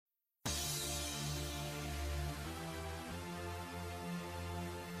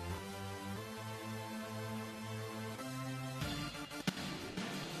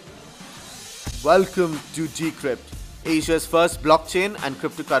Welcome to Decrypt, Asia's first blockchain and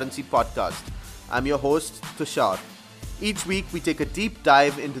cryptocurrency podcast. I'm your host, Tushar. Each week, we take a deep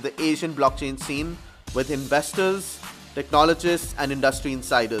dive into the Asian blockchain scene with investors, technologists, and industry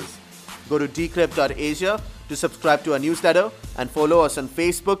insiders. Go to decrypt.asia to subscribe to our newsletter and follow us on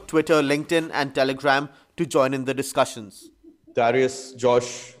Facebook, Twitter, LinkedIn, and Telegram to join in the discussions. Darius,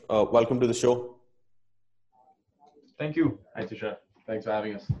 Josh, welcome to the show. Thank you. Hi, Tushar. Thanks for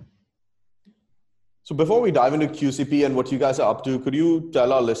having us. So before we dive into QCP and what you guys are up to, could you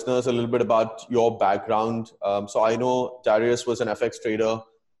tell our listeners a little bit about your background? So I know Darius was an FX trader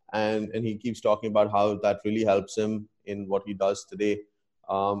and he keeps talking about how that really helps him in what he does today.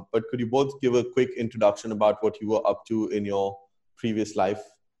 But could you both give a quick introduction about what you were up to in your previous life?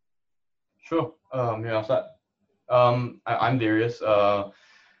 Sure. I'll start. I'm Darius. So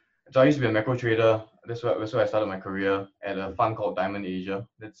I used to be a macro trader. That's where I started my career at a fund called Diamond Asia.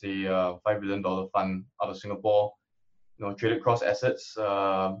 That's a $5 billion fund out of Singapore. Traded cross assets,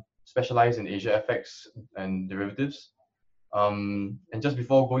 specialized in Asia FX and derivatives. And just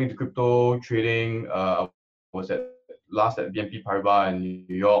before going into crypto trading, I was last at BNP Paribas in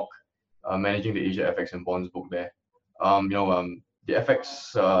New York, managing the Asia FX and bonds book there. The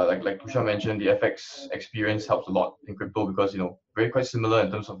FX, like Tushar mentioned, the FX experience helps a lot in crypto because very quite similar in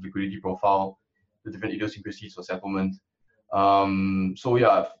terms of liquidity profile, the different idiosyncrasies for settlement. That's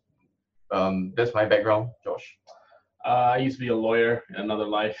my background, Josh. I used to be a lawyer in another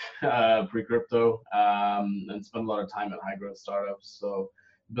life, pre-crypto, and spent a lot of time at high-growth startups. So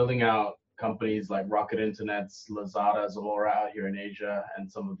building out companies like Rocket Internets, Lazada, Zalora out here in Asia,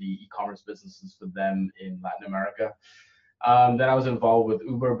 and some of the e-commerce businesses for them in Latin America. Then I was involved with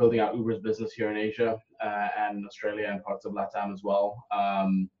Uber, building out Uber's business here in Asia and Australia and parts of LATAM as well.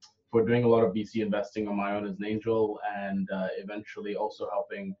 For doing a lot of VC investing on my own as an angel, and eventually also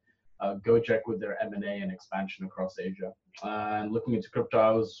helping Gojek with their M&A and expansion across Asia. And looking into crypto,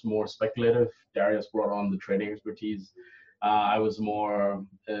 I was more speculative. Darius brought on the trading expertise. I was more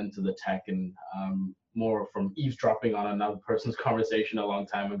into the tech and more from eavesdropping on another person's conversation a long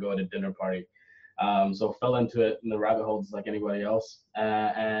time ago at a dinner party. So fell into it in the rabbit holes like anybody else.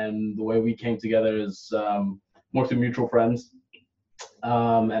 And the way we came together is more through mutual friends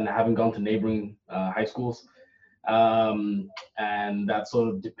and having gone to neighboring high schools. And that's sort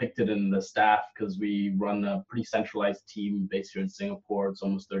of depicted in the staff because we run a pretty centralized team based here in Singapore. It's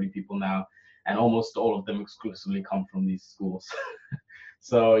almost 30 people now, and almost all of them exclusively come from these schools.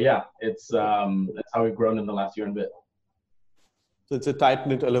 So yeah, it's how we've grown in the last year and a bit. So it's a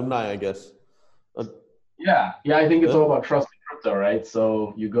tight-knit alumni, I guess. Yeah, I think it's all about trust in crypto, right?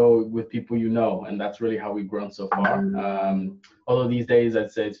 So you go with people you know, and that's really how we've grown so far. Although these days, I'd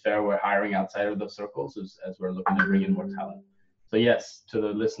say it's fair we're hiring outside of those circles as we're looking to bring in more talent. So yes, to the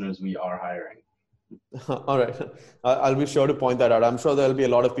listeners, we are hiring. All right. I'll be sure to point that out. I'm sure there'll be a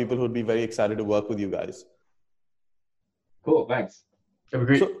lot of people who'd be very excited to work with you guys. Cool, thanks. That'd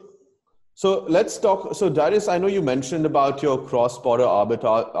be great. So let's talk. So Darius, I know you mentioned about your cross-border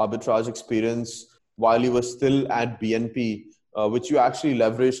arbitrage experience while you were still at BNP, which you actually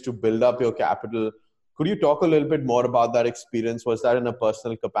leveraged to build up your capital. Could you talk a little bit more about that experience? Was that in a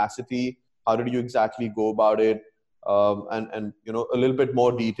personal capacity? How did you exactly go about it? And a little bit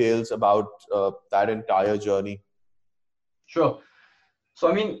more details about that entire journey. Sure. So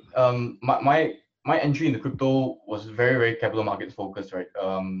I mean, my entry into crypto was very, very capital markets focused, right?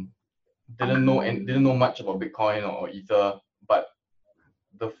 Didn't know much about Bitcoin or Ether, but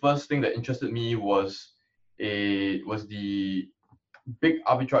the first thing that interested me was the big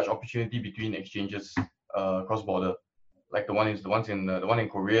arbitrage opportunity between exchanges cross border, like the one in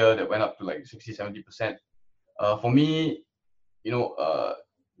Korea that went up to like 60-70%. For me, so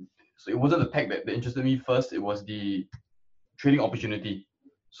it wasn't the tech that interested me first. It was the trading opportunity.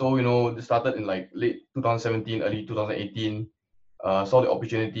 So this started in like late 2017, early 2018. Saw the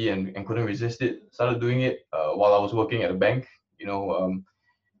opportunity and couldn't resist it. Started doing it while I was working at a bank.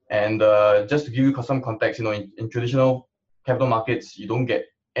 Just to give you some context, in traditional capital markets, you don't get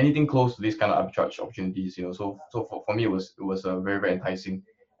anything close to these kind of arbitrage opportunities. So for me, it was very, very enticing,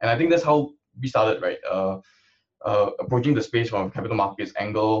 and I think that's how we started, right? Approaching the space from a capital markets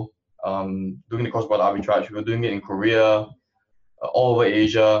angle, doing the cross-border arbitrage. We were doing it in Korea, all over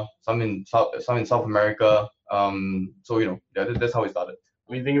Asia, some in South America. That's how it started.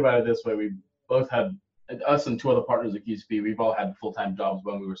 When you think about it this way, we both had, us and two other partners at QCP, we've all had full-time jobs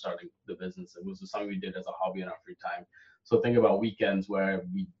when we were starting the business. It was something we did as a hobby in our free time. So think about weekends where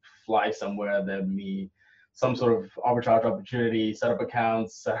we fly somewhere, there'd be some sort of arbitrage opportunity, set up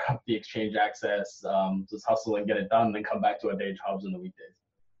accounts, set up the exchange access, just hustle and get it done, and then come back to our day jobs in the weekdays.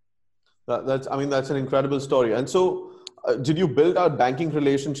 That's an incredible story. And so, did you build out banking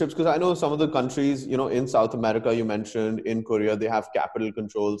relationships? Because I know some of the countries, in South America, you mentioned, in Korea, they have capital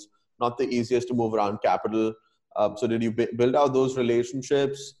controls, not the easiest to move around capital. So did you build out those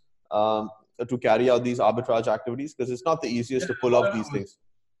relationships to carry out these arbitrage activities? Because it's not the easiest to pull off these things.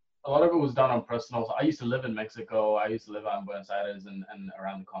 A lot of it was done on personal. So I used to live in Mexico. I used to live out in Buenos Aires and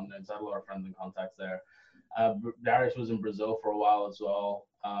around the continent. So I had a lot of friends and contacts there. Darius was in Brazil for a while as well,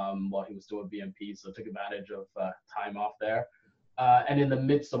 while he was still at BNP. So took advantage of time off there. And in the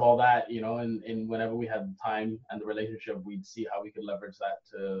midst of all that, in whenever we had time and the relationship, we'd see how we could leverage that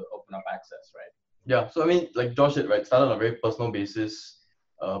to open up access, right? Yeah. So like Josh said, right, started on a very personal basis,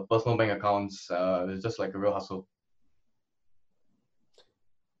 personal bank accounts. It's just like a real hustle.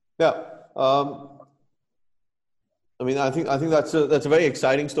 Yeah. I think that's a very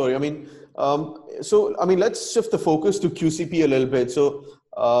exciting story. Let's shift the focus to QCP a little bit. So,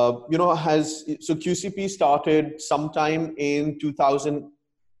 QCP started sometime in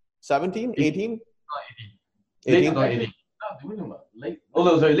 2017, 18? 18. Late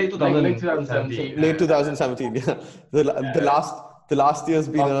 2017. Late 2017. Yeah. The last year's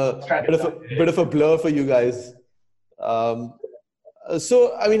been a bit of a blur for you guys. Has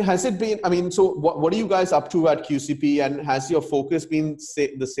it been, what are you guys up to at QCP, and has your focus been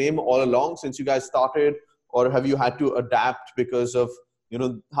the same all along since you guys started, or have you had to adapt because of,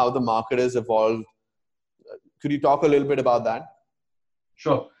 how the market has evolved? Could you talk a little bit about that?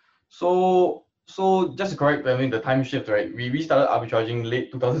 Sure. So just to correct, the time shift, right? We started arbitraging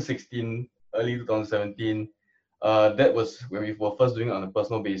late 2016, early 2017. That was when we were first doing it on a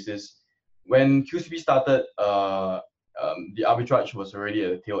personal basis. When QCP started, the arbitrage was already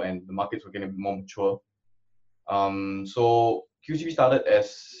at the tail end. The markets were getting more mature. So QCP started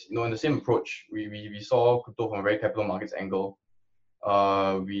as, in the same approach. We saw crypto from a very capital markets angle.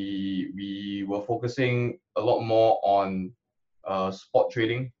 We were focusing a lot more on spot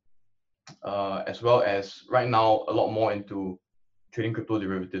trading, as well as right now a lot more into trading crypto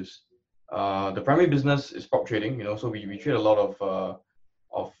derivatives. The primary business is prop trading, so we trade a lot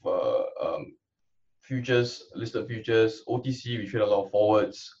of futures, listed futures, OTC. We trade a lot of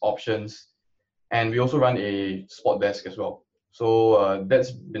forwards, options, and we also run a spot desk as well. So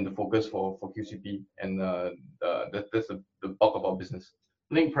that's been the focus for QCP, and that's the bulk of our business.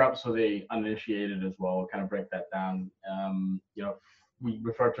 I think perhaps for the uninitiated as well, we'll kind of break that down. We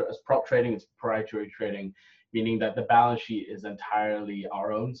refer to it as prop trading. It's proprietary trading, meaning that the balance sheet is entirely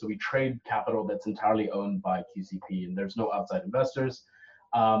our own. So we trade capital that's entirely owned by QCP, and there's no outside investors.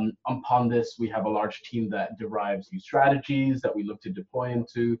 Upon this, we have a large team that derives new strategies that we look to deploy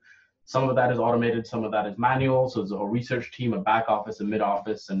into. Some of that is automated, some of that is manual. So there's a whole research team, a back office, a mid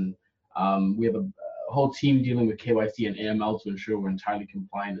office, and we have a whole team dealing with KYC and AML to ensure we're entirely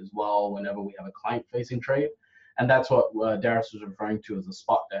compliant as well whenever we have a client-facing trade. And that's what Darius was referring to as a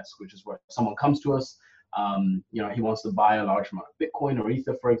spot desk, which is where someone comes to us. He wants to buy a large amount of Bitcoin or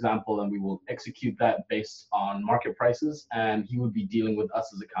Ether, for example, and we will execute that based on market prices, and he would be dealing with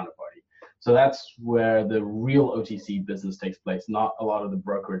us as a counterparty. So that's where the real OTC business takes place, not a lot of the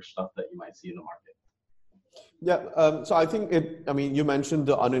brokerage stuff that you might see in the market. Yeah. So I think you mentioned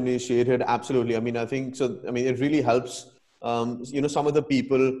the uninitiated. Absolutely. I think so. It really helps, some of the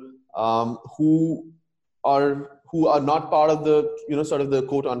people who are not part of the, sort of the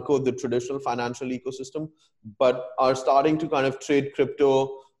quote unquote, the traditional financial ecosystem, but are starting to kind of trade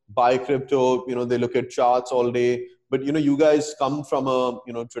crypto, buy crypto, they look at charts all day. But, you guys come from a,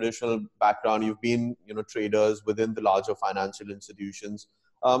 traditional background. You've been, traders within the larger financial institutions.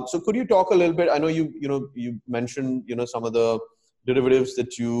 So could you talk a little bit? I know you mentioned, some of the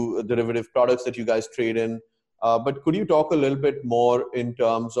derivative products that you guys trade in. But could you talk a little bit more in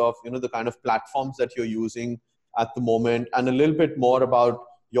terms of, the kind of platforms that you're using at the moment, and a little bit more about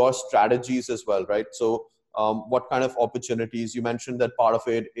your strategies as well, right? So what kind of opportunities? You mentioned that part of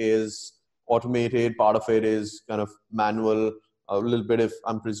it is automated, part of it is kind of manual, a little bit, if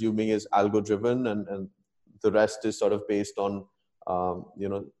I'm presuming, is algo driven, and the rest is sort of based on,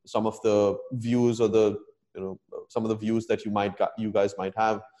 some of the views or some of the views that you guys might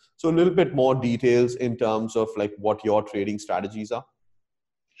have. So a little bit more details in terms of like what your trading strategies are.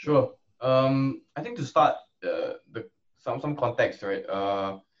 Sure. I think to start, some context, right?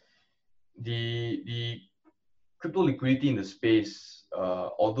 The crypto liquidity in the space,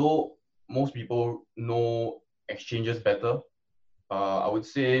 although most people know exchanges better, I would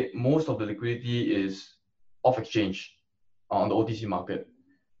say most of the liquidity is off exchange on the OTC market.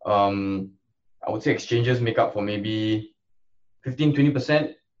 I would say exchanges make up for maybe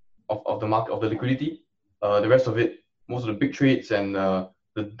 15-20% of the market, of the liquidity. The rest of it, most of the big trades and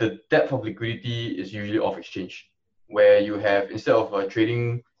the depth of liquidity is usually off exchange, where you have, instead of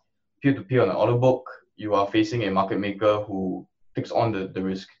trading peer-to-peer on an order book, you are facing a market maker who takes on the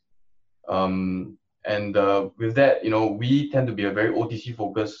risk. And with that, we tend to be a very OTC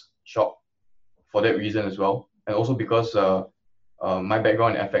focused shop for that reason as well, and also because my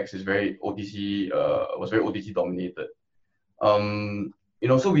background in FX is very OTC, was very OTC dominated.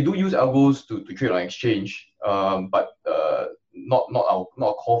 So we do use algos to trade on exchange, but not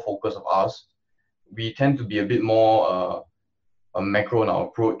our core focus of ours. We tend to be a bit more macro in our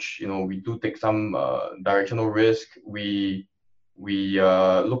approach. We do take some directional risk. We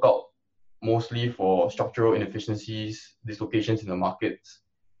look out mostly for structural inefficiencies, dislocations in the markets,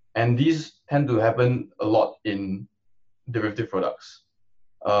 and these tend to happen a lot in derivative products.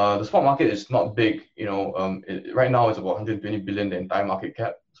 The spot market is not big. Right now it's about 120 billion, the entire market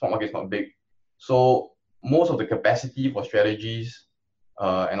cap. Spot market is not big, so most of the capacity for strategies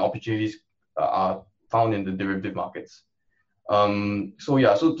and opportunities are found in the derivative markets. So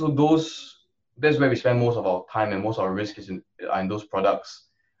that's where we spend most of our time, and most of our risk is in those products.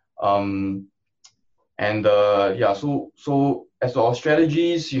 So as to our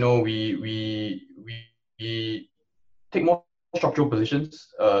strategies, we take more structural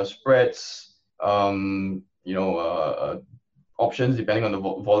positions, spreads, options depending on the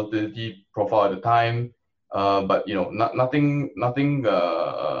volatility profile at the time. But nothing.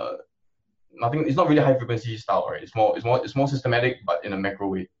 It's not really high frequency style, right? It's more systematic, but in a macro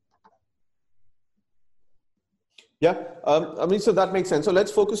way. Yeah, so that makes sense. So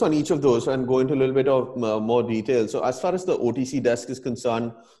let's focus on each of those and go into a little bit of more detail. So as far as the OTC desk is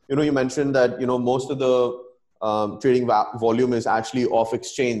concerned, you mentioned that most of the trading volume is actually off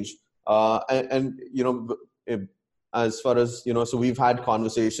exchange, as far as so we've had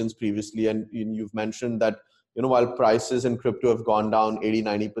conversations previously, and you've mentioned that while prices in crypto have gone down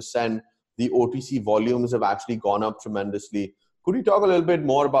 80-90%, the OTC volumes have actually gone up tremendously. Could you talk a little bit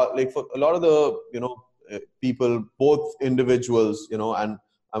more about, like, for a lot of the people, both individuals, and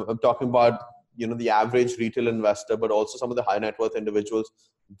I'm talking about the average retail investor, but also some of the high net worth individuals,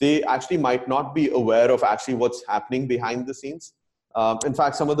 they actually might not be aware of actually what's happening behind the scenes. In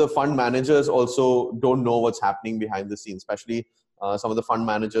fact, some of the fund managers also don't know what's happening behind the scenes, especially some of the fund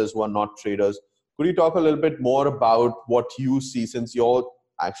managers who are not traders. Could you talk a little bit more about what you see, since you're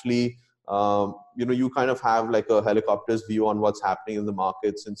actually you kind of have like a helicopter's view on what's happening in the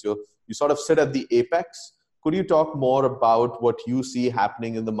market, since you sort of sit at the apex? Could you talk more about what you see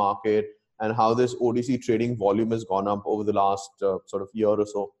happening in the market and how this OTC trading volume has gone up over the last sort of year or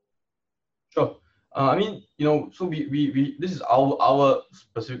so? Sure. So we this is our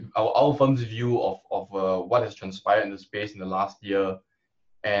specific our firm's view of what has transpired in the space in the last year,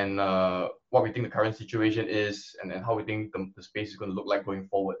 and what we think the current situation is, and how we think the space is going to look like going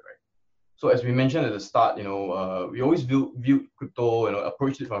forward, right? So as we mentioned at the start, we always view crypto,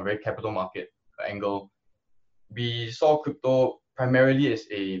 approached it from a very capital market angle. We saw crypto primarily as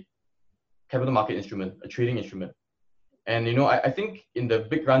a capital market instrument, a trading instrument. And I think in the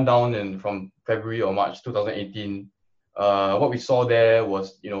big rundown from February or March 2018, what we saw there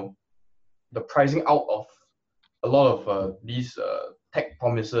was the pricing out of a lot of these tech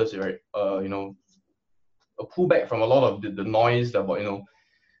promises, right? A pullback from a lot of the noise about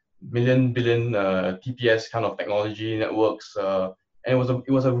billion TPS kind of technology networks, and it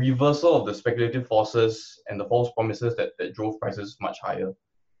was a reversal of the speculative forces and the false promises that drove prices much higher.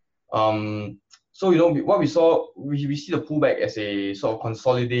 So what we saw, we see the pullback as a sort of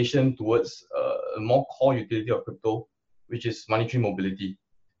consolidation towards a more core utility of crypto, which is monetary mobility,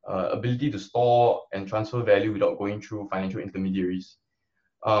 ability to store and transfer value without going through financial intermediaries,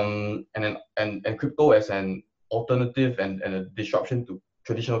 and crypto as an alternative and a disruption to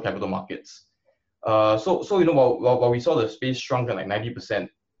traditional capital markets. So while we saw the space shrunk at like 90%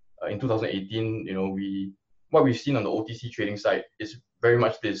 in 2018, what we've seen on the OTC trading side is very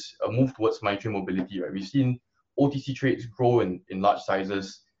much this move towards monetary mobility, right? We've seen OTC trades grow in large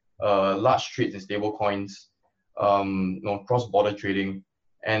sizes, large trades in stable coins, cross-border trading.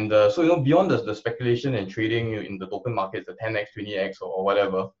 And so beyond the speculation and trading in the token markets, the 10x, 20x or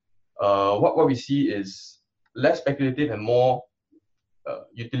whatever, what we see is less speculative and more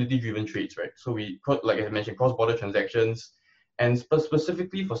utility-driven trades, right? So like I mentioned, cross-border transactions, and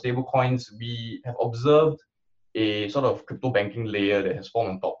specifically for stable coins, we have observed a sort of crypto banking layer that has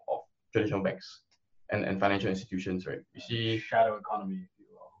formed on top of traditional banks and financial institutions, right? You see shadow economy, if you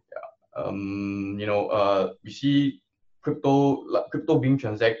will. Yeah. We see crypto being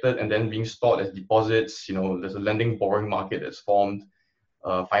transacted and then being stored as deposits. There's a lending borrowing market that's formed,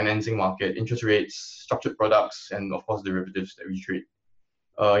 financing market, interest rates, structured products, and of course derivatives that we trade.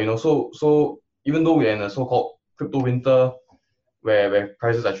 So even though we're in a so-called crypto winter, where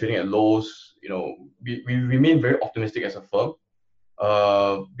prices are trading at lows, we remain very optimistic as a firm,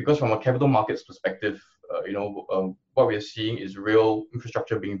 because from a capital markets perspective, what we are seeing is real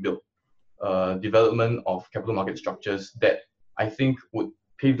infrastructure being built, development of capital market structures that I think would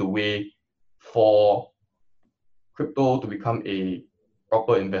pave the way for crypto to become a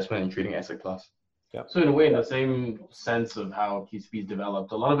proper investment and trading asset class. Yeah. So in a way, in the same sense of how QCBs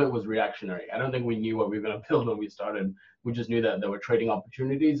developed, a lot of it was reactionary. I don't think we knew what we were going to build when we started. We just knew that there were trading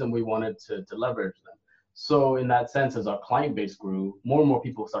opportunities and we wanted to leverage them. So in that sense, as our client base grew, more and more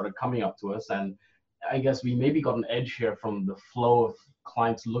people started coming up to us. And I guess we maybe got an edge here from the flow of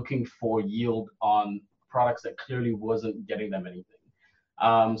clients looking for yield on products that clearly wasn't getting them anything.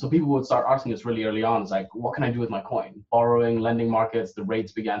 So people would start asking us really early on, it's like, what can I do with my coin? Borrowing, lending markets, the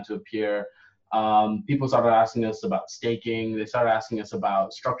rates began to appear. People started asking us about staking. They started asking us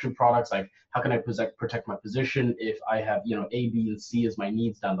about structured products, like how can I protect my position if I have, A, B, and C as my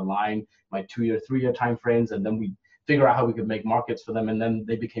needs down the line, my 2-year, 3-year timeframes, and then we figure out how we could make markets for them, and then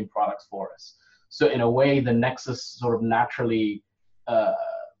they became products for us. So in a way, the nexus sort of naturally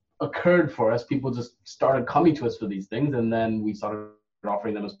occurred for us. People just started coming to us for these things, and then we started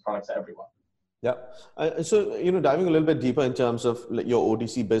offering them as products to everyone. Yeah. So, diving a little bit deeper in terms of your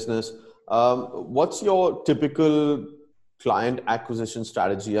OTC business, what's your typical client acquisition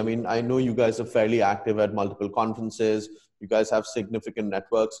strategy? I mean, I know you guys are fairly active at multiple conferences. You guys have significant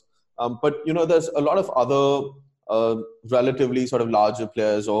networks. But, there's a lot of other relatively sort of larger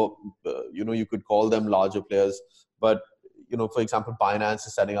players, or, you could call them larger players. But, for example, Binance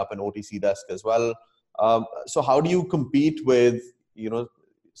is setting up an OTC desk as well. So how do you compete with,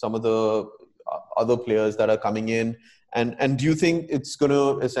 some of the other players that are coming in? And do you think it's going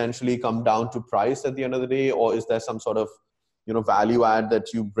to essentially come down to price at the end of the day, or is there some sort of, value add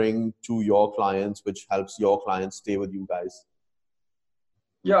that you bring to your clients, which helps your clients stay with you guys?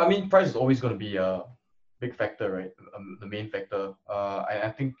 Yeah, I mean, price is always going to be a big factor, right? The main factor.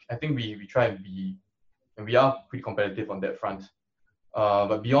 I think we try and be, and we are pretty competitive on that front.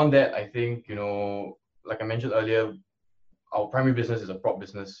 But beyond that, I think, like I mentioned earlier, our primary business is a prop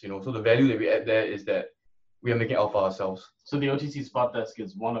business, so the value that we add there is that we are making alpha ourselves. So the OTC spot desk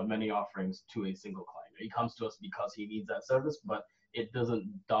is one of many offerings to a single client. He comes to us because he needs that service, but it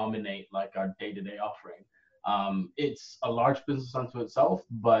doesn't dominate like our day-to-day offering. It's a large business unto itself,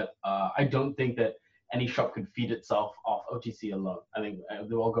 but I don't think that any shop could feed itself off OTC alone. I think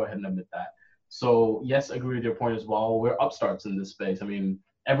they'll all go ahead and admit that. So yes, I agree with your point as well. We're upstarts in this space. I mean,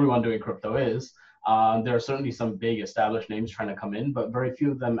 everyone doing crypto is. There are certainly some big established names trying to come in, but very few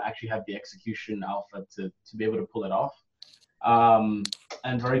of them actually have the execution alpha to be able to pull it off.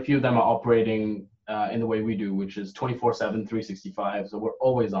 And very few of them are operating in the way we do, which is 24/7, 365. So we're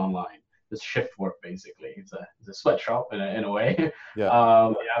always online. It's shift work, basically. It's a sweatshop in a way. Yeah.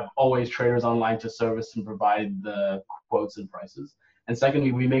 We have always traders online to service and provide the quotes and prices. And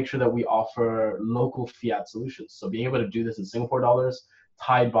secondly, we make sure that we offer local fiat solutions. So being able to do this in Singapore dollars,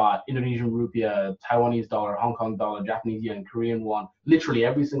 Thai baht, Indonesian rupiah, Taiwanese dollar, Hong Kong dollar, Japanese yen, Korean won, literally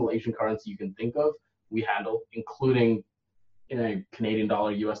every single Asian currency you can think of, we handle, including Canadian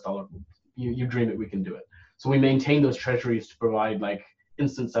dollar, US dollar. You dream it, we can do it. So we maintain those treasuries to provide like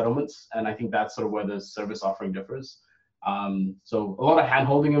instant settlements. And I think that's sort of where the service offering differs. So a lot of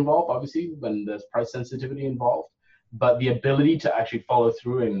hand-holding involved, obviously, when there's price sensitivity involved. But the ability to actually follow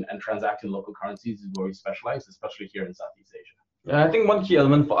through and transact in local currencies is where we specialize, especially here in Southeast Asia. Yeah, I think one key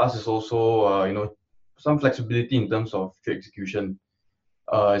element for us is also, some flexibility in terms of trade execution.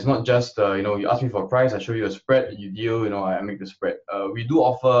 It's not just, you ask me for a price, I show you a spread, you deal, I make the spread. We do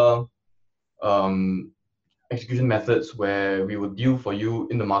offer execution methods where we would deal for you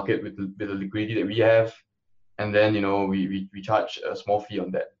in the market with the liquidity that we have, and then, we charge a small fee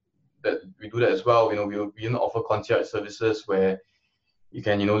on that. That we do that as well. We offer concierge services where you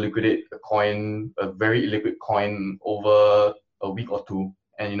can, liquidate a coin, a very illiquid coin, over a week or two,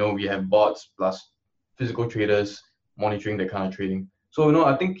 and we have bots plus physical traders monitoring that kind of trading. So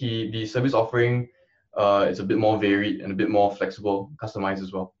I think the service offering is a bit more varied and a bit more flexible, customized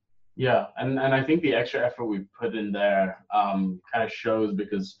as well. Yeah, and I think the extra effort we put in there kind of shows,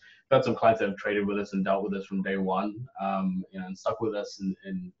 because we've got some clients that have traded with us and dealt with us from day one, and stuck with us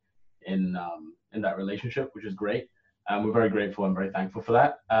in that relationship, which is great. We're very grateful and very thankful for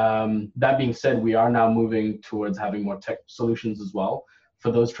that. That being said, we are now moving towards having more tech solutions as well for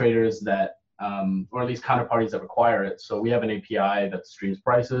those traders that, or at least counterparties that require it. So we have an API that streams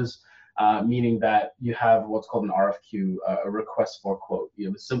prices. meaning that you have what's called an RFQ, a request for quote. You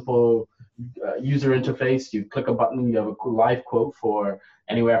have a simple user interface. You click a button, you have a live quote for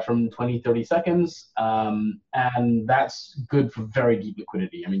anywhere from 20, 30 seconds. And that's good for very deep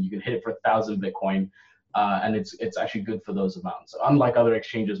liquidity. I mean, you can hit it for 1,000 Bitcoin. And it's actually good for those amounts. So unlike other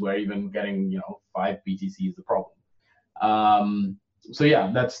exchanges where even getting 5 BTC is the problem. So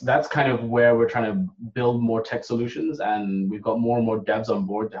yeah, that's kind of where we're trying to build more tech solutions, and we've got more and more devs on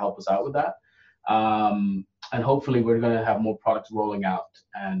board to help us out with that. And hopefully we're going to have more products rolling out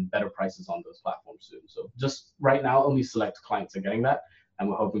and better prices on those platforms soon. So just right now, only select clients are getting that, and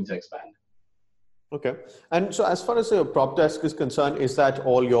we're hoping to expand. Okay. And so as far as your prop desk is concerned, is that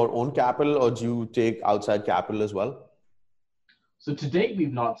all your own capital, or do you take outside capital as well? So to date,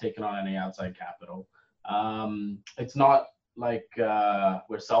 we've not taken on any outside capital. It's not like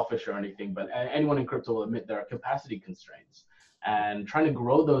we're selfish or anything, but anyone in crypto will admit there are capacity constraints. And trying to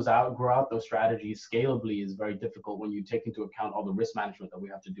grow out those strategies scalably is very difficult when you take into account all the risk management that we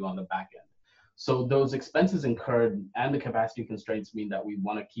have to do on the back end. So those expenses incurred and the capacity constraints mean that we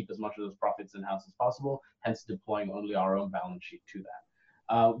want to keep as much of those profits in-house as possible, hence deploying only our own balance sheet to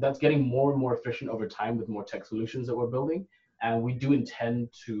that. That's getting more and more efficient over time with more tech solutions that we're building. And we do intend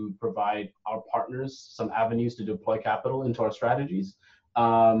to provide our partners some avenues to deploy capital into our strategies,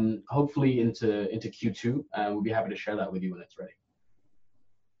 hopefully into Q2, and we'll be happy to share that with you when it's ready.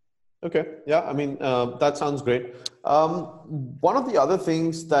 Okay. Yeah, I mean, that sounds great. One of the other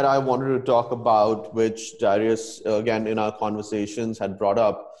things that I wanted to talk about, which Darius, again, in our conversations had brought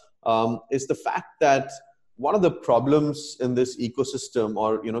up, is the fact that one of the problems in this ecosystem,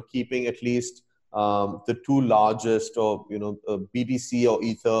 or, keeping at least the two largest, or, BTC or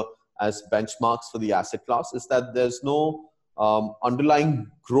Ether as benchmarks for the asset class, is that there's no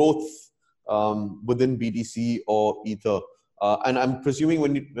underlying growth within BTC or Ether. And I'm presuming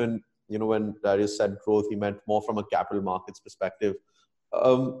when Darius said growth, he meant more from a capital markets perspective.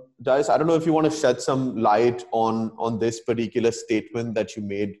 Darius, I don't know if you want to shed some light on this particular statement that you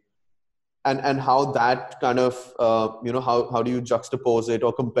made, and how that kind of, how do you juxtapose it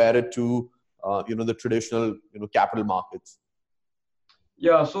or compare it to, the traditional, capital markets?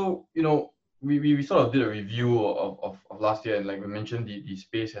 Yeah, so, we sort of did a review of last year, and like we mentioned, the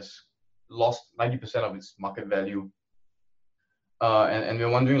space has lost 90% of its market value. And we're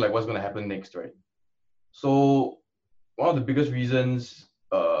wondering like what's going to happen next, right? So one of the biggest reasons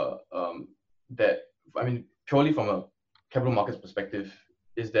that, I mean, purely from a capital markets perspective,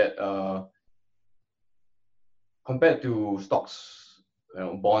 is that compared to stocks,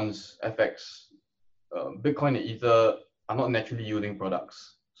 bonds, FX, Bitcoin and Ether are not naturally yielding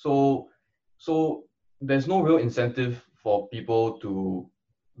products. So there's no real incentive for people to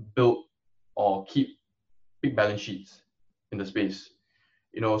build or keep big balance sheets in the space.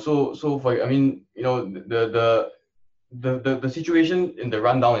 So for, I mean, the situation in the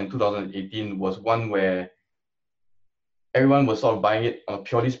rundown in 2018 was one where everyone was sort of buying it on a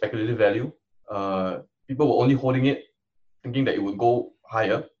purely speculative value. People were only holding it thinking that it would go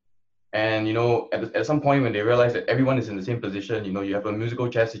higher. And, at some point when they realized that everyone is in the same position, you have a musical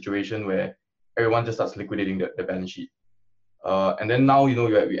chair situation where everyone just starts liquidating the balance sheet. And then now,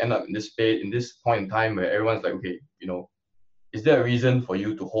 we end up in this point in time where everyone's like, okay, is there a reason for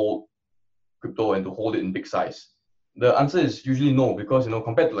you to hold crypto and to hold it in big size? The answer is usually no, because,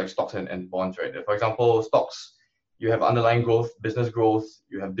 compared to like stocks and bonds, right? For example, stocks, you have underlying growth, business growth,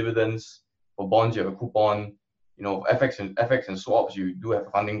 you have dividends. For bonds, you have a coupon. FX and swaps, you do have a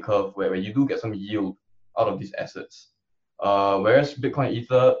funding curve where you do get some yield out of these assets. Whereas Bitcoin,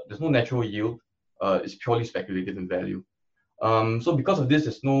 Ether, there's no natural yield. It's purely speculative in value. So because of this,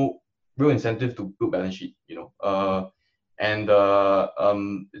 there's no real incentive to build balance sheet. And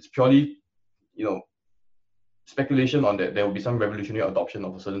it's purely, speculation on that there will be some revolutionary adoption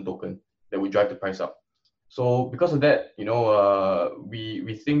of a certain token that will drive the price up. So because of that,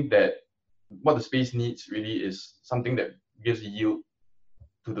 we think that what the space needs really is something that gives yield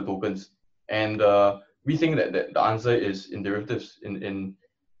to the tokens. And we think that the answer is in derivatives, in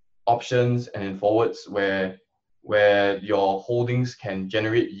options and in forwards, where your holdings can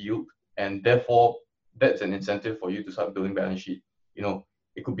generate yield, and therefore that's an incentive for you to start building balance sheet.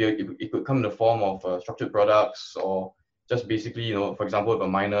 It could come in the form of structured products, or just basically, for example, if a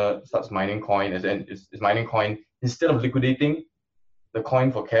miner starts mining coin, is mining coin, instead of liquidating the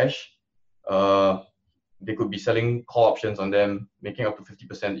coin for cash, they could be selling call options on them, making up to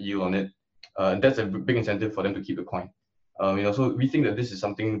 50% yield on it. And that's a big incentive for them to keep the coin. So we think that this is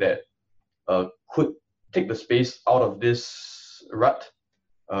something that could take the space out of this rut.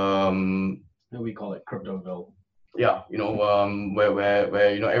 We call it Cryptoville. yeah, where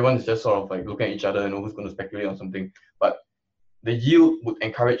everyone's just sort of like looking at each other and who's going to speculate on something. But the yield would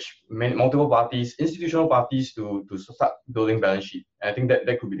encourage multiple parties, institutional parties, to start building balance sheet. And I think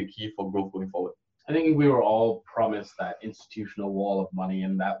that could be the key for growth going forward. I think we were all promised that institutional wall of money,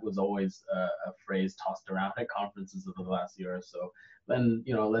 and that was always a phrase tossed around at conferences of the last year or so. Then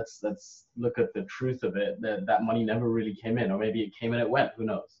let's look at the truth of it. That money never really came in, or maybe it came and it went. Who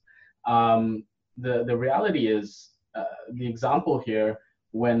knows? The reality is the example here.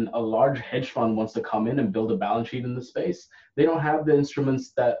 When a large hedge fund wants to come in and build a balance sheet in the space, they don't have the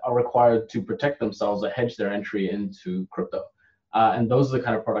instruments that are required to protect themselves or hedge their entry into crypto. And those are the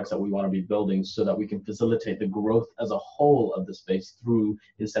kind of products that we want to be building so that we can facilitate the growth as a whole of the space through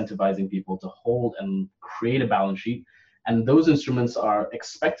incentivizing people to hold and create a balance sheet. And those instruments are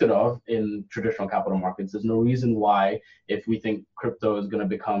expected of in traditional capital markets. There's no reason why, if we think crypto is going to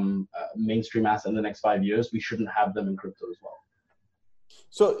become mainstream asset in the next 5 years, we shouldn't have them in crypto as well.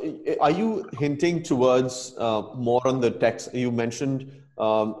 So are you hinting towards more on the tech? You mentioned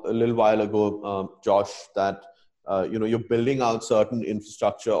a little while ago, Josh, that you're building out certain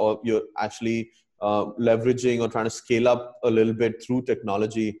infrastructure, or you're actually leveraging or trying to scale up a little bit through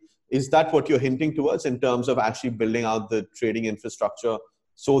technology. Is that what you're hinting towards in terms of actually building out the trading infrastructure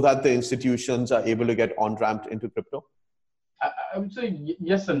so that the institutions are able to get on-ramped into crypto? I would say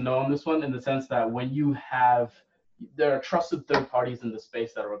yes and no on this one, in the sense that when you have, there are trusted third parties in the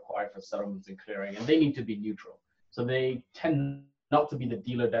space that are required for settlements and clearing, and they need to be neutral. So they tend not to be the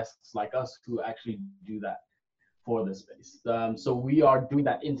dealer desks like us who actually do that for the space. So we are doing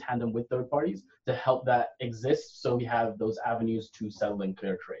that in tandem with third parties to help that exist, so we have those avenues to settle and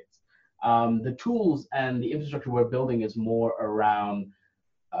clear trades. The tools and the infrastructure we're building is more around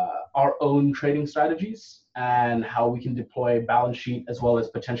our own trading strategies and how we can deploy balance sheet as well as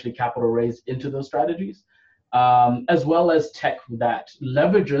potentially capital raise into those strategies, as well as tech that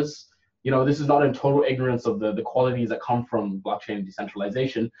leverages, this is not in total ignorance of the qualities that come from blockchain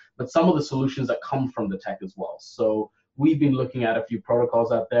decentralization, but some of the solutions that come from the tech as well. So we've been looking at a few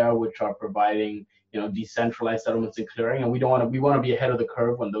protocols out there which are providing, decentralized settlements and clearing, and we want to be ahead of the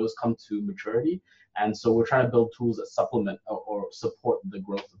curve when those come to maturity. And so we're trying to build tools that supplement or support the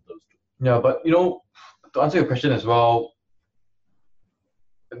growth of those tools. Yeah, but to answer your question as well,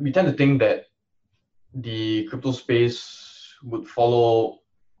 we tend to think that the crypto space would follow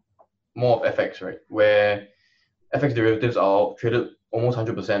more of FX, right? Where FX derivatives are traded almost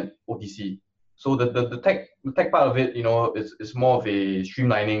 100% OTC. So the tech part of it, is more of a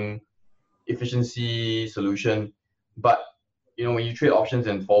streamlining efficiency solution. But when you trade options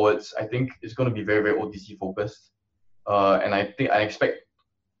and forwards, I think it's going to be very, very OTC focused. And I expect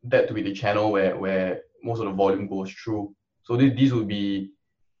that to be the channel where most of the volume goes through. So these would be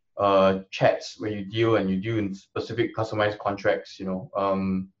chats where you deal in specific customized contracts,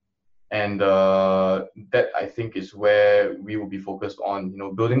 and that I think is where we will be focused on,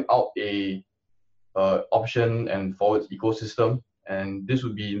 building out a option and forwards ecosystem. And this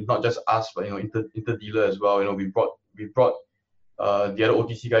would be not just us, but inter-dealer as well. We brought the other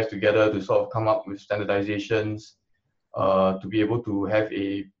OTC guys together to sort of come up with standardizations to be able to have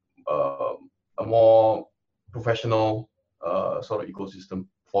a more professional sort of ecosystem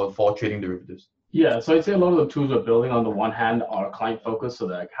for trading derivatives. Yeah, so I'd say a lot of the tools we're building on the one hand are client focused. So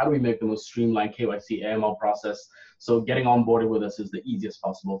that how do we make the most streamlined KYC AML process? So getting onboarded with us is the easiest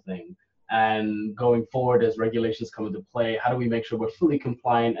possible thing. And going forward, as regulations come into play, how do we make sure we're fully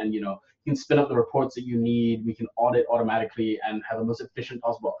compliant and you can spin up the reports that you need, we can audit automatically and have the most efficient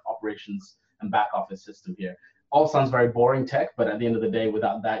possible operations and back office system here. All sounds very boring tech, but at the end of the day,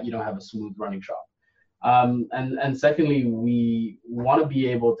 without that, you don't have a smooth running shop. And secondly, we want to be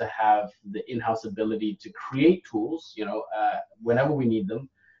able to have the in-house ability to create tools, whenever we need them.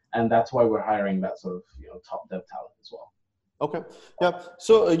 And that's why we're hiring that sort of, top dev talent as well. Okay. Yeah.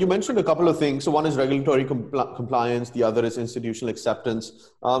 So you mentioned a couple of things. So one is regulatory compliance. The other is institutional acceptance.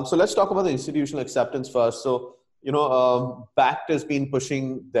 So let's talk about the institutional acceptance first. So, Bakkt has been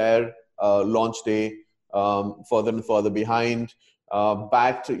pushing their launch day further and further behind.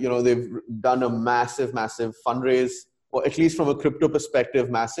 Bakkt, they've done a massive fundraise, or at least from a crypto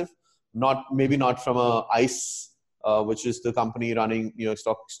perspective, massive. Maybe not from a ICE, which is the company running,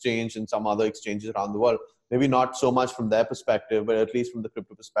 stock exchange and some other exchanges around the world. Maybe not so much from their perspective, but at least from the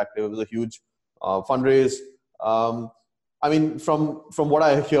crypto perspective, it was a huge fundraise. I mean, from what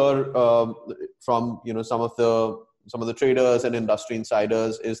I hear from some of the traders and industry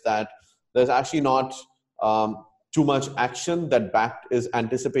insiders is that there's actually not too much action that Bakkt is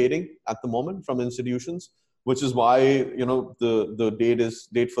anticipating at the moment from institutions, which is why the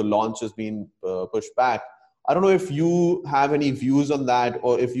date for launch has been pushed back. I don't know if you have any views on that,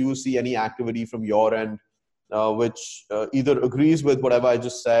 or if you see any activity from your end which either agrees with whatever I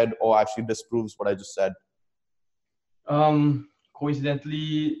just said or actually disproves what I just said.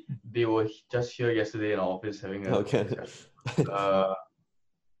 Coincidentally, they were just here yesterday in our office having a discussion.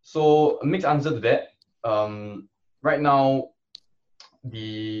 So a mixed answer to that. Right now,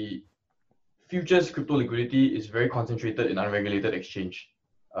 the futures crypto liquidity is very concentrated in unregulated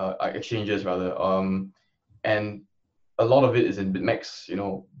exchanges rather. And a lot of it is in BitMEX,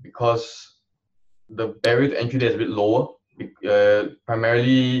 because the barrier to entry there is a bit lower,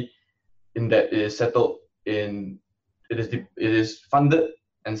 primarily in that it is funded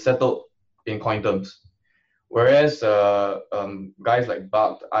and settled in coin terms. Whereas guys like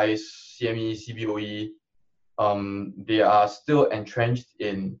BUCT, ICE, CME, CBOE, they are still entrenched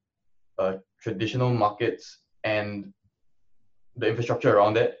in traditional markets and the infrastructure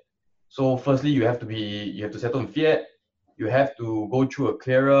around it. So firstly, you have to settle in fiat, you have to go through a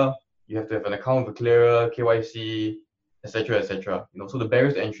clearer, you have to have an account with a clearer, KYC, etc., etc. So the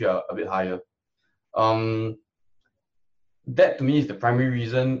barriers to entry are a bit higher. That to me is the primary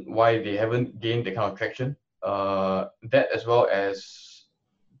reason why they haven't gained that kind of traction. That as well as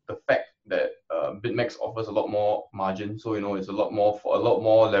the fact that BitMEX offers a lot more margin, so it's a lot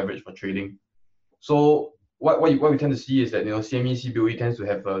more leverage for trading. So what we tend to see is that CME, CBOE tends to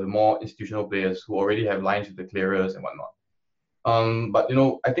have the more institutional players who already have lines with the clearers and whatnot. But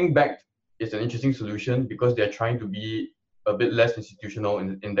I think BACT is an interesting solution because they're trying to be a bit less institutional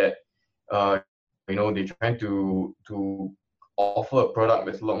in that they're trying to offer a product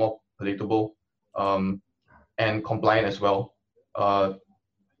that's a lot more palatable and compliant as well.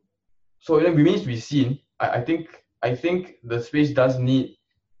 So it remains to be seen. I think the space does need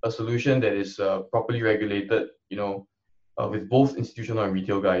a solution that is properly regulated, with both institutional and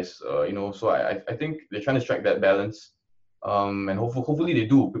retail guys. So I think they're trying to strike that balance, and hopefully they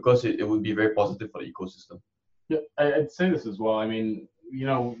do, because it would be very positive for the ecosystem. Yeah, I'd say this as well. I mean,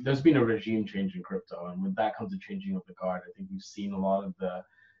 there's been a regime change in crypto, and with that comes a changing of the guard. I think we've seen a lot of the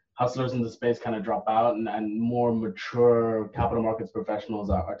hustlers in the space kind of drop out, and more mature capital markets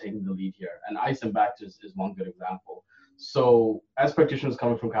professionals are taking the lead here. And ICE and BACT is one good example. So as practitioners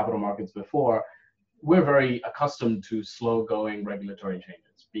coming from capital markets before, we're very accustomed to slow-going regulatory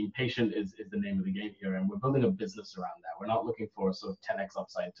changes. Being patient is the name of the game here, and we're building a business around that. We're not looking for sort of 10x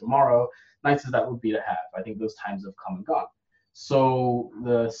upside tomorrow. Nice as that would be to have. I think those times have come and gone. So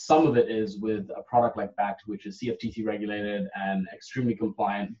the sum of it is, with a product like BACT, which is CFTC regulated and extremely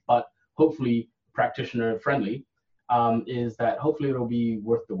compliant, but hopefully practitioner friendly, is that hopefully it'll be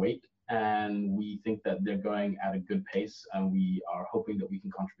worth the wait. And we think that they're going at a good pace, and we are hoping that we can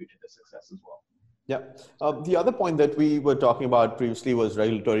contribute to their success as well. Yeah. The other point that we were talking about previously was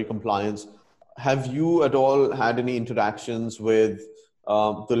regulatory compliance. Have you at all had any interactions with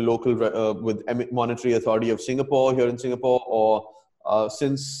the local with Monetary Authority of Singapore here in Singapore, or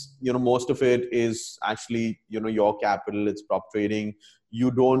since most of it is actually your capital, it's prop trading, you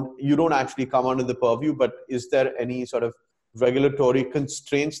don't actually come under the purview, but is there any sort of regulatory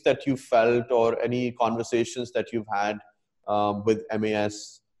constraints that you felt, or any conversations that you've had with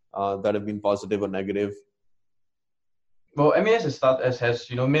MAS that have been positive or negative? Well, MAS has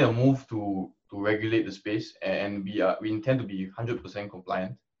made a move to regulate the space, and we intend to be 100%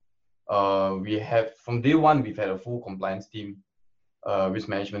 compliant. We have, from day one, we've had a full compliance team, risk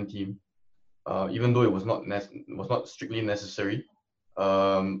management team, even though it was not strictly necessary.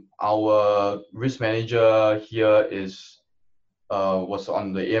 Our risk manager here was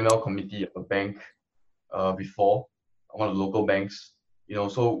on the AML committee of a bank before, one of the local banks.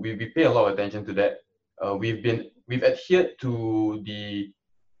 So we pay a lot of attention to that. We've adhered to the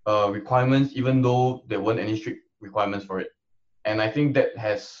requirements, even though there weren't any strict requirements for it. And I think that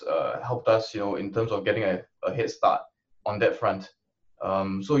has helped us, in terms of getting a head start on that front.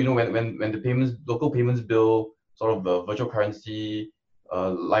 So when the local payments bill, sort of the virtual currency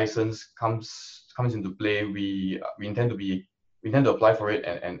license comes into play, we intend to apply for it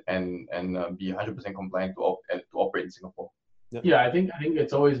and be 100% compliant to operate in Singapore. Yeah, I think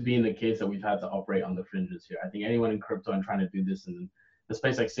it's always been the case that we've had to operate on the fringes here. I think anyone in crypto and trying to do this in a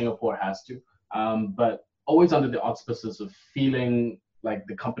space like Singapore has to, but always under the auspices of feeling like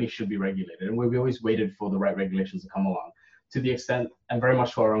the company should be regulated. And we always waited for the right regulations to come along, to the extent, and very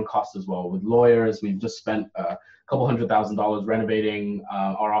much to our own cost as well. With lawyers, we've just spent a couple $100,000 renovating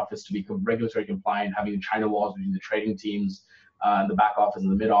our office to be regulatory compliant, having China walls between the trading teams, and the back office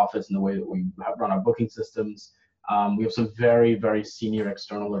and the mid office, and the way that we run our booking systems. We have some very, very senior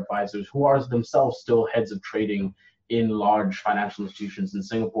external advisors who are themselves still heads of trading in large financial institutions in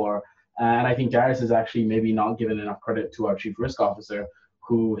Singapore. And I think Darius is actually maybe not given enough credit to our chief risk officer,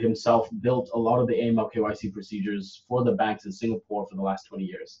 who himself built a lot of the AML KYC procedures for the banks in Singapore for the last 20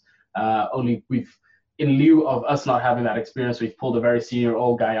 years. Only in lieu of us not having that experience, we've pulled a very senior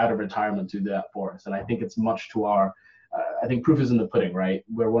old guy out of retirement to do that for us. And I think it's much to our, I think proof is in the pudding, right?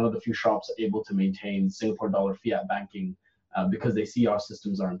 We're one of the few shops able to maintain Singapore dollar fiat banking because they see our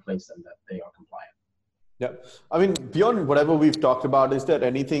systems are in place and that they are compliant. Yeah. I mean, beyond whatever we've talked about, is there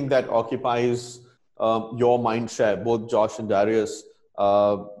anything that occupies your mind share, both Josh and Darius?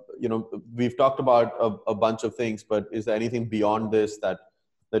 We've talked about a bunch of things, but is there anything beyond this that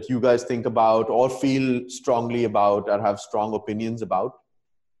you guys think about or feel strongly about or have strong opinions about?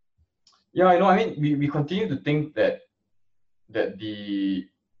 Yeah, I know. I mean, we continue to think that the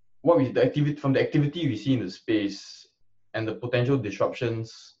activity we see in the space and the potential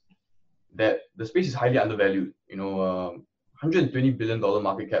disruptions, that the space is highly undervalued. $120 billion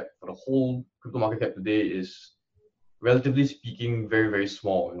market cap for the whole crypto market cap today is, relatively speaking, very, very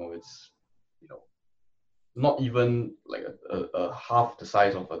small. It's not even like a half the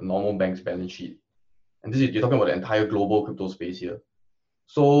size of a normal bank's balance sheet. And you're talking about the entire global crypto space here.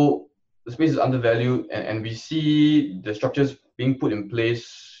 So the space is undervalued, and we see the structures being put in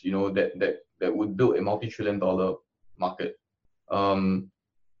place, that would build a multi-trillion-dollar market.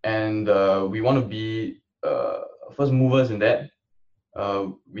 And we want to be first movers in that.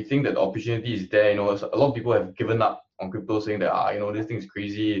 We think that the opportunity is there. A lot of people have given up on crypto, saying that this thing is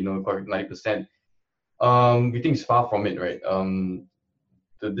crazy. 90%. We think it's far from it, right?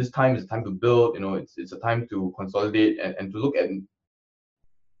 This time is a time to build. It's a time to consolidate and to look at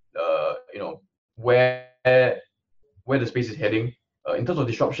where the space is heading. In terms of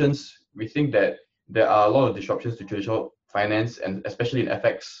disruptions, we think that there are a lot of disruptions to traditional finance, and especially in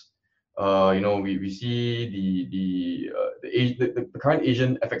FX. We see the current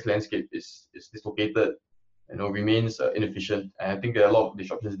Asian FX landscape is dislocated, remains inefficient, and I think there are a lot of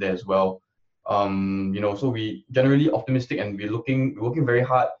disruptions there as well. So we generally optimistic, and we're working very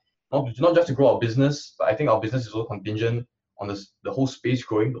hard, not just to grow our business, but I think our business is also contingent on the whole space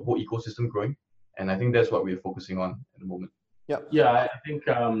growing, the whole ecosystem growing, and I think that's what we're focusing on at the moment. Yeah, I think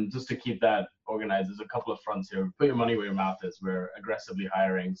just to keep that organized, there's a couple of fronts here. Put your money where your mouth is. We're aggressively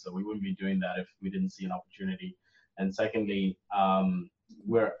hiring, so we wouldn't be doing that if we didn't see an opportunity. And secondly,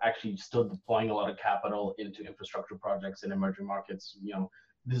 we're actually still deploying a lot of capital into infrastructure projects in emerging markets.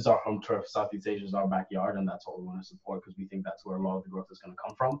 This is our home turf. Southeast Asia is our backyard, and that's what we want to support because we think that's where a lot of the growth is going to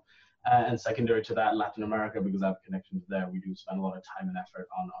come from. And secondary to that, Latin America, because I have connections there, we do spend a lot of time and effort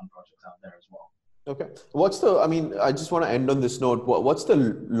on projects out there as well. Okay. I just want to end on this note. What's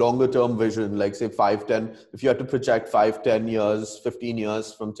the longer term vision? Like say 5, 10, if you had to project 5, 10 years, 15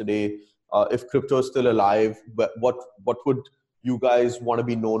 years from today, if crypto is still alive, what would you guys want to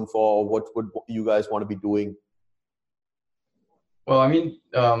be known for? What would you guys want to be doing? Well, I mean,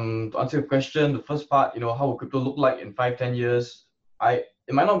 to answer your question, the first part, how will crypto look like in 5, 10 years?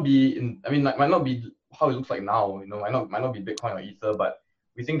 It might not be might not be how it looks like now. Might not be Bitcoin or Ether, but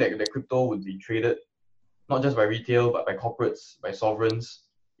we think that crypto would be traded not just by retail, but by corporates, by sovereigns.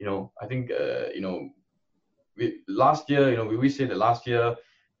 I think last year, we always say that last year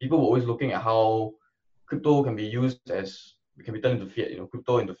people were always looking at how crypto can be used as can be turned into fiat.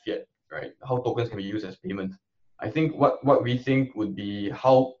 Crypto into fiat, right? How tokens can be used as payment. I think what we think would be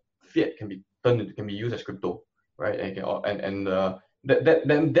how fiat can be used as crypto, right? And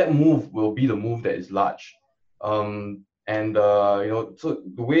that move will be the move that is large. So the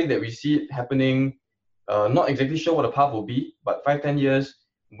way that we see it happening, not exactly sure what the path will be, but 5, 10 years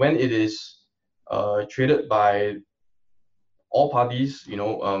when it is traded by all parties, we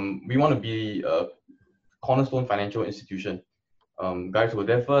want to be a cornerstone financial institution. Guys who are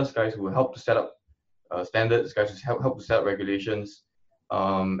there first, guys who will help to set up standards, guys who help to set up regulations,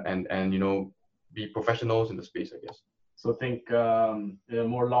 and be professionals in the space, I guess. So think in a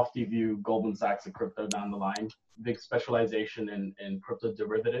more lofty view, Goldman Sachs and crypto down the line, big specialization in crypto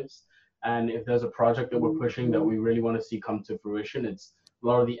derivatives. And if there's a project that we're pushing that we really want to see come to fruition, it's a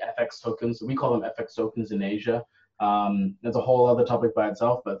lot of the FX tokens. We call them FX tokens in Asia. That's a whole other topic by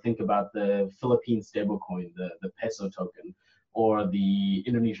itself, but think about the Philippine stablecoin, the peso token, or the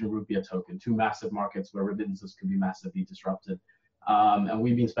Indonesian rupiah token, two massive markets where remittances can be massively disrupted. And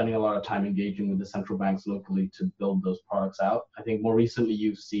we've been spending a lot of time engaging with the central banks locally to build those products out. I think more recently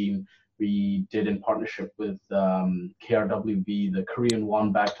you've seen we did in partnership with KRWB, the Korean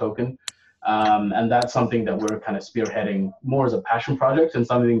won-backed token. And that's something that we're kind of spearheading more as a passion project and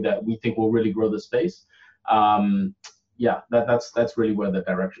something that we think will really grow the space. That's really where the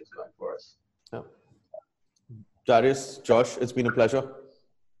direction is going for us. Yeah. Darius, Josh, it's been a pleasure.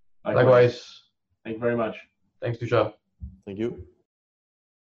 Likewise. Thank you very much. Thanks, Tushar. Thank you.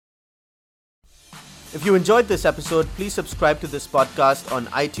 If you enjoyed this episode, please subscribe to this podcast on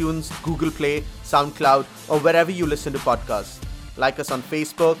iTunes, Google Play, SoundCloud, or wherever you listen to podcasts. Like us on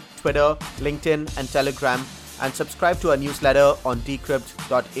Facebook, Twitter, LinkedIn, and Telegram, and subscribe to our newsletter on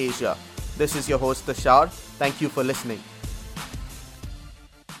decrypt.asia. This is your host, Tushar. Thank you for listening.